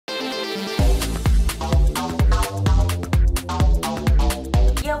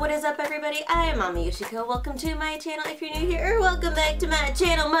up, everybody? I am Mama Yoshiko. Welcome to my channel if you're new here, or welcome back to my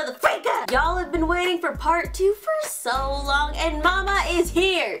channel, motherfucker! Y'all have been waiting for part 2 for so long, and Mama is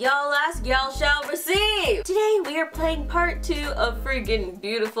here! Y'all ask, y'all shall receive! Today we are playing part 2 of freaking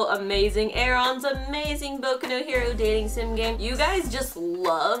beautiful, amazing Eron's amazing Boku no Hero dating sim game. You guys just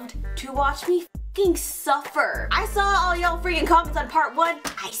loved to watch me fucking suffer. I saw all y'all freaking comments on part 1.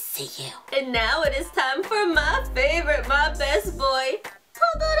 I see you. And now it is time for my favorite, my best boy,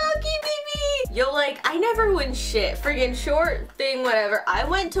 Todoroki, baby! Yo, like, I never win shit. Friggin' short thing, whatever. I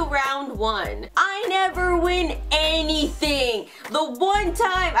went to round 1. I never win anything. The one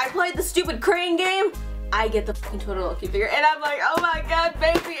time I played the stupid crane game, I get the fucking Todoroki figure. And I'm like, oh my god,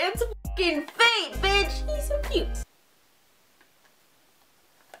 baby, it's fucking fate, bitch! He's so cute.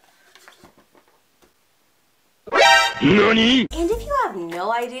 NANI? And if you have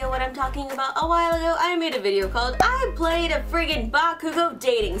no idea what I'm talking about, a while ago I made a video called I Played a Friggin' Bakugo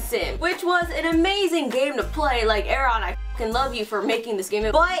Dating Sim, which was an amazing game to play. Like, Eron, I fucking love you for making this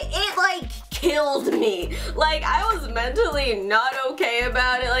game, but it like killed me. Like, I was mentally not okay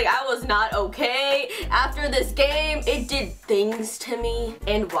about it. Like, I was not okay after this game. It did things to me.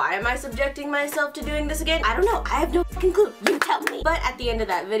 And why am I subjecting myself to doing this again? I don't know. I have no fucking clue. You tell me. But at the end of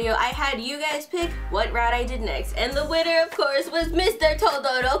that video, I had you guys pick what route I did next. And the winner, of course, was Mr.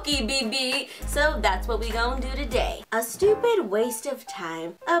 Todoroki, BB. So that's what we gonna do today. A stupid waste of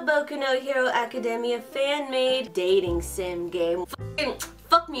time. A Boku no Hero Academia fan-made dating sim game.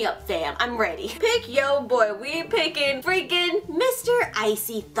 Fuck me up, fam. I'm ready. Pick yo boy. We picking freaking Mr.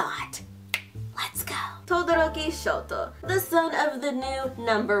 Icy Thought. Let's go. Todoroki Shoto, the son of the new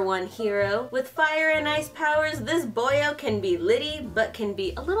 #1 hero. With fire and ice powers, this boyo can be litty, but can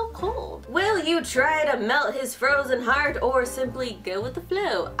be a little cold. Will you try to melt his frozen heart, or simply go with the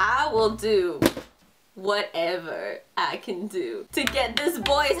flow? I will do whatever I can do to get this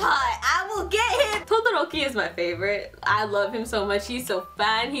boy's heart. I will get him! Todoroki is my favorite. I love him so much. He's so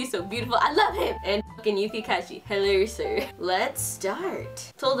fine. He's so beautiful. I love him. And fucking Yukikashi. Hello, sir. Let's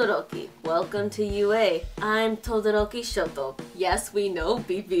start. Todoroki, welcome to UA. I'm Todoroki Shoto. Yes, we know,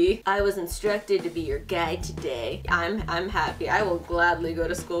 BB. I was instructed to be your guide today. I'm happy. I will gladly go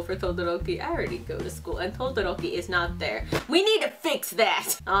to school for Todoroki. I already go to school and Todoroki is not there. We need to fix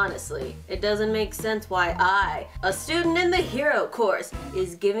that. Honestly, it doesn't make sense why I, a student in the hero course,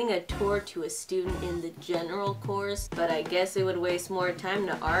 is giving a tour to a student in the general course, but I guess it would waste more time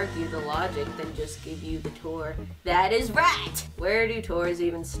to argue the logic than just give you the tour. That is right! Where do tours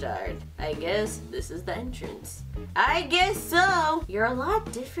even start? I guess this is the entrance. I guess so! You're a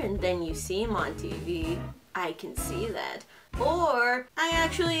lot different than you seem on TV. I can see that. Or, I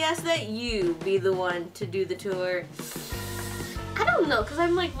actually ask that you be the one to do the tour. I don't know, because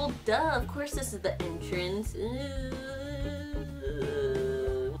I'm like, well, duh, of course this is the entrance.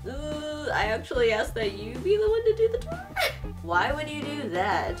 I actually asked that you be the one to do the tour? Why would you do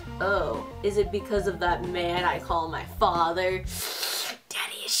that? Oh, is it because of that man I call my father?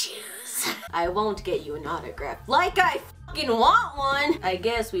 Daddy issues. I won't get you an autograph. Like I fucking want one! I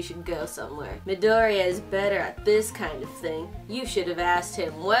guess we should go somewhere. Midoriya is better at this kind of thing. You should have asked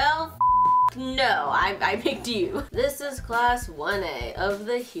him. Well, no, I picked you. This is class 1A of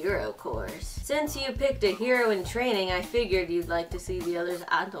the hero course. Since you picked a hero in training, I figured you'd like to see the others.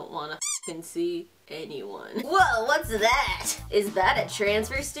 I don't wanna f***ing see anyone. Whoa, what's that? Is that a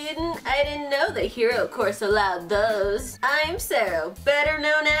transfer student? I didn't know the hero course allowed those. I'm Sero, better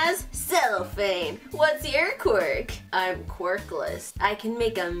known as Cellophane. What's your quirk? I'm quirkless. I can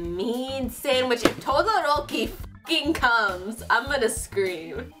make a mean sandwich if Todoroki comes. I'm gonna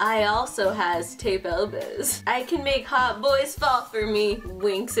scream. I also has tape elbows. I can make hot boys fall for me.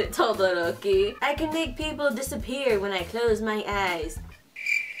 Winks at Todoroki. I can make people disappear when I close my eyes.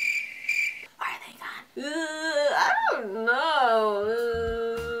 Are they gone? I don't know.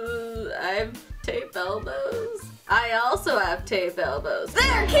 I have tape elbows. I also have tape elbows.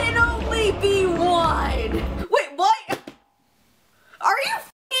 There can only be one! Wait, what? Are you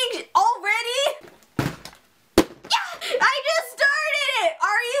f***ing already? I just started it!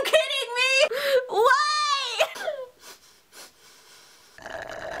 Are you kidding me? Why?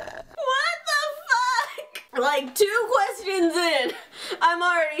 What the fuck? Like 2 questions in, I'm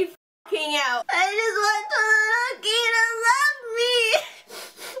already f***ing out. I just want Todoroki to love me!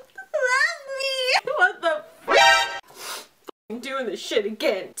 Love me! What the f***? Do doing this shit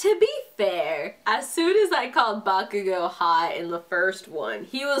again. To be fair, as soon as I called Bakugo hot in the first one,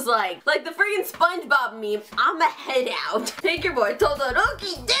 he was like the friggin' SpongeBob meme, I'ma head out. Take your boy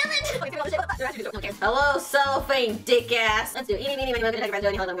Todoroki, damn it! Hello, cellophane dick ass. Let's do it.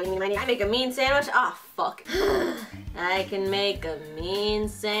 I make a mean sandwich? Ah, fuck. I can make a mean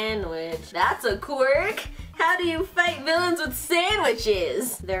sandwich. That's a quirk. How do you fight villains with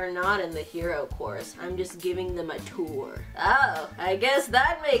sandwiches? They're not in the hero course. I'm just giving them a tour. Oh, I guess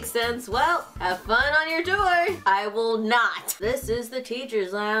that makes sense. Well, have fun on your tour. I will not. This is the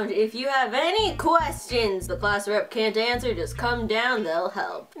teacher's lounge. If you have any questions the class rep can't answer, just come down, they'll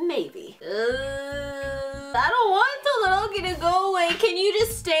help. Maybe. I don't want Todoroki to go away. Can you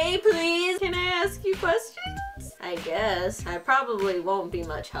just stay, please? Can I ask you questions? I guess. I probably won't be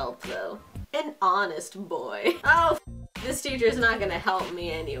much help, though. An honest boy. Oh, this teacher's not gonna help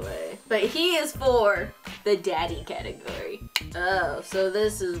me anyway. But he is for the daddy category. Oh, so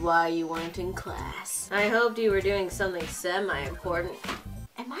this is why you weren't in class. I hoped you were doing something semi-important.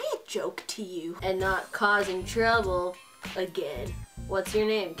 Am I a joke to you? And not causing trouble again. What's your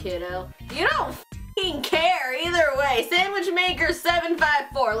name, kiddo? You don't f***ing care either way. Sandwich Maker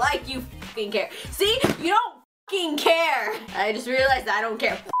 754, like you f***ing care. See? You don't f***ing care. I just realized I don't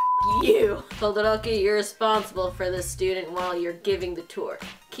care. You. Todoroki, you're responsible for this student while you're giving the tour.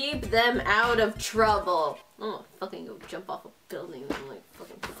 Keep them out of trouble. Oh, fucking go jump off a building and I'm like,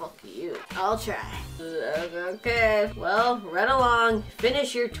 fucking fuck you. I'll try. Okay, well, run along.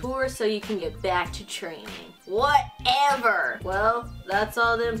 Finish your tour so you can get back to training. Whatever. Well, that's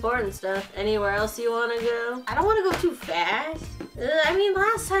all the important stuff. Anywhere else you want to go? I don't want to go too fast. I mean,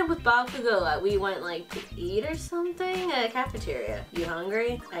 last time with Bakugo, we went like to eat or something at a cafeteria. You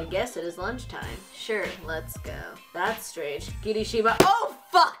hungry? I guess it is lunchtime. Sure, let's go. That's strange. Kirishima. Oh,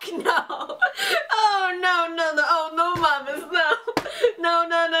 fuck, no. Oh, no. Oh, no, mamas, no. No,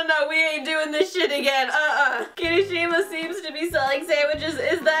 we ain't doing this shit again. Kirishima seems to be selling sandwiches.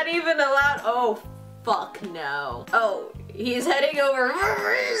 Is that even allowed? Oh, fuck, no. Oh, he's heading over.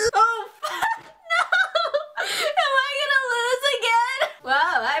 Oh, fuck, no. Am I gonna lose again?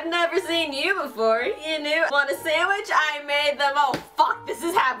 Wow, I've never seen you before. You knew. Want a sandwich? I made them. Oh, fuck, this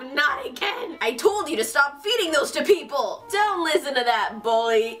has happened. Not again. I told you to stop feeding those to people. Don't listen to that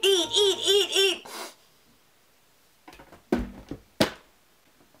bully. Eat.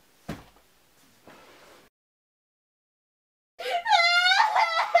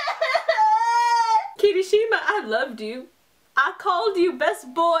 Kirishima, I loved you. I called you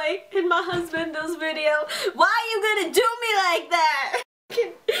best boy in my husband's video. Why are you gonna do me like that?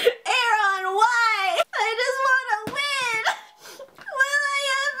 Eron, why? I just wanna win. Will I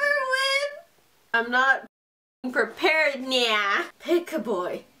ever win? I'm not prepared now. Pick a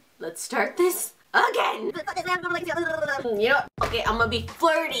boy. Let's start this again. You know what? Okay, I'm gonna be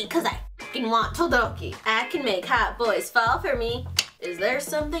flirty because I fucking want Todoroki. I can make hot boys fall for me. Is there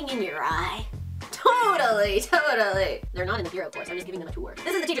something in your eye? Totally. They're not in the hero course. I'm just giving them a tour.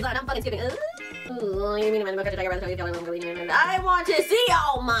 This is the teacher's line. I'm fucking skipping. I want to see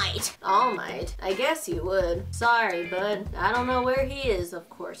All Might. All Might? I guess you would. Sorry, bud. I don't know where he is. Of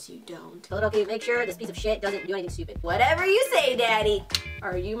course you don't. Todoroki, make sure this piece of shit doesn't do anything stupid. Whatever you say, Daddy.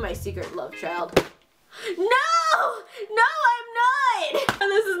 Are you my secret love child? No, I'm not.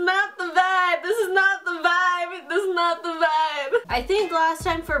 This is not the vibe. This is not the vibe. This is not the vibe. I think last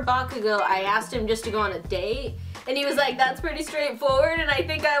time for Bakugo, I asked him just to go on a date. And he was like, that's pretty straightforward, and I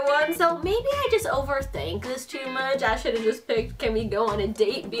think I won. So maybe I just overthink this too much. I should have just picked, can we go on a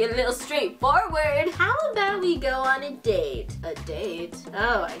date? Be a little straightforward. How about we go on a date? A date?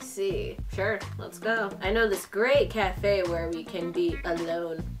 Oh, I see. Sure, let's go. I know this great cafe where we can be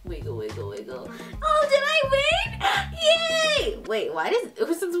alone. Wiggle, wiggle, wiggle. Oh, did I win? Yay! Wait,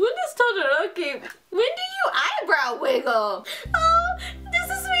 since when does Todoroki, when do you eyebrow wiggle? Oh, does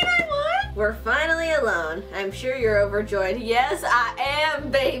this mean I won? We're finally alone. I'm sure you're overjoyed. Yes, I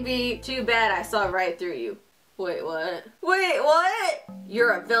am, baby. Too bad I saw right through you. Wait, what? Wait, what?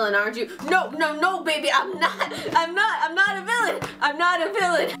 You're a villain, aren't you? No, baby, I'm not a villain. I'm not a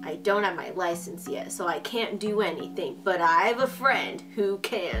villain. I don't have my license yet, so I can't do anything, but I have a friend who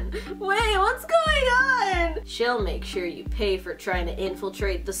can. Wait, what's going on? She'll make sure you pay for trying to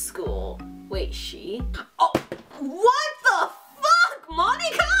infiltrate the school. Wait, she? Oh, what the fuck,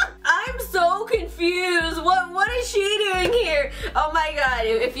 Monica? I'm so confused. What is she doing here? Oh my god,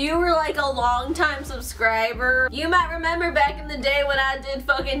 if you were like a long-time subscriber, you might remember back in the day when I did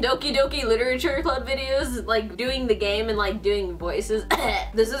fucking Doki Doki Literature Club videos, like doing the game and like doing voices.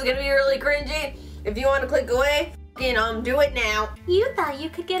 This is gonna be really cringy. If you want to click away, fucking do it now. You thought you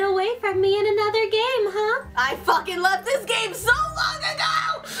could get away from me in another game, huh? I fucking left this game so long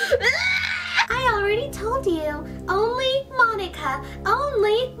ago! I already told you. Only Monica.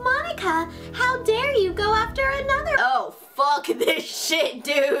 Only Monica. How dare you go after another? Oh, fuck this shit,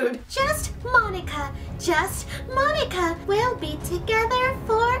 dude. Just Monica. Just Monica. We'll be together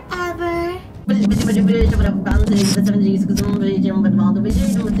forever.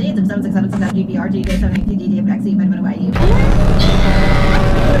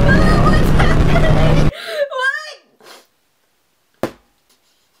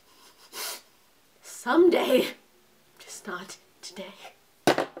 Someday. Just not today.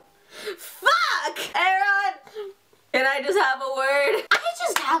 Fuck! Aaron! Can I just have a word? I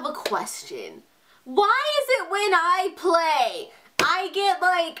just have a question. Why is it when I play, I get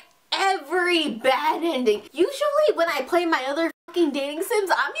like every bad ending? Usually when I play my other fucking dating sims,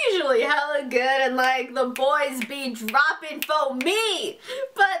 I'm usually hella good and like the boys be dropping for me.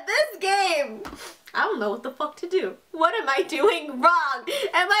 But this game, I don't know what the fuck to do. What am I doing wrong?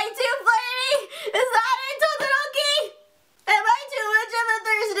 Am I too flirty? Is that it, Todoroki? Am I too much of a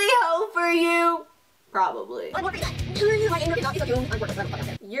thirsty hoe for you? Probably.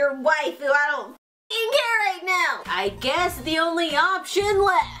 Your wife who I don't f***ing care right now. I guess the only option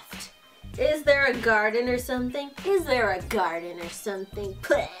left. Is there a garden or something? Is there a garden or something?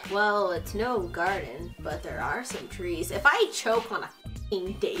 Well, it's no garden, but there are some trees. If I choke on a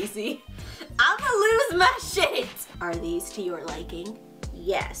f***ing daisy, I'ma lose my shit. Are these to your liking?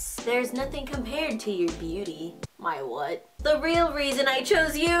 Yes. There's nothing compared to your beauty. My what? The real reason I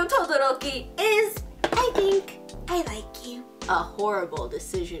chose you, Todoroki, is I think I like you. A horrible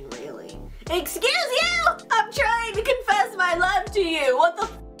decision, really. Excuse you! I'm trying to confess my love to you. What the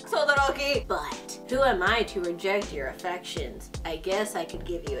f***, Todoroki? But who am I to reject your affections? I guess I could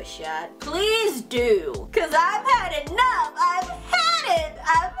give you a shot. Please do. Cause I've had enough. I've had it.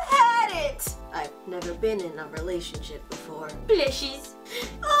 I've had it. I've never been in a relationship before. Blushes.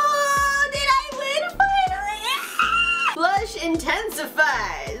 Oh, did I win finally? Blush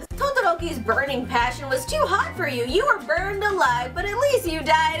intensifies. Todoroki's burning passion was too hot for you. You were burned alive, but at least you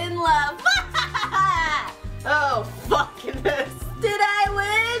died in love. Oh, fuck this. Did I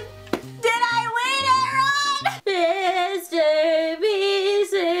win? Did I win, Aaron? Mr.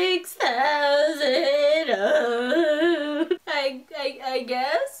 B6000. I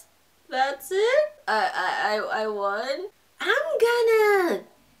guess that's it. I won. I'm gonna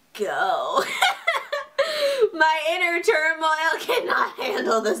go. My inner turmoil cannot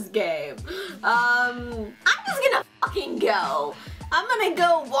handle this game. I'm just gonna fucking go. I'm gonna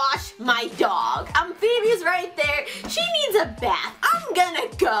go wash my dog. Amphibia's right there. She needs a bath. I'm gonna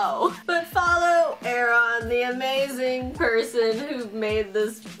go. But follow Aaron, the amazing person who made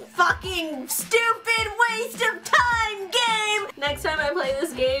this fucking stupid waste of time game. Next time I play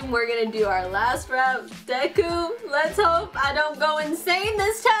this game, we're gonna do our last route, Deku. Let's hope I don't go insane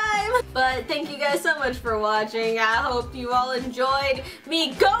this time. But thank you guys so much for watching. I hope you all enjoyed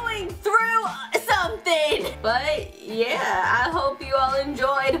me going through something. But yeah, I hope you all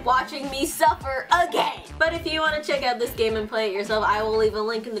enjoyed watching me suffer again. But if you want to check out this game and play it yourself, I will leave a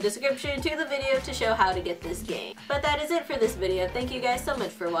link in the description to the video to show how to get this game. But that is it for this video. Thank you guys so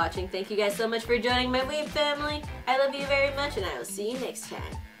much for watching. Thank you guys so much for joining my weeb family. I love you very much and I will see you next time.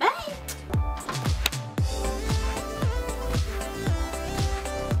 Bye!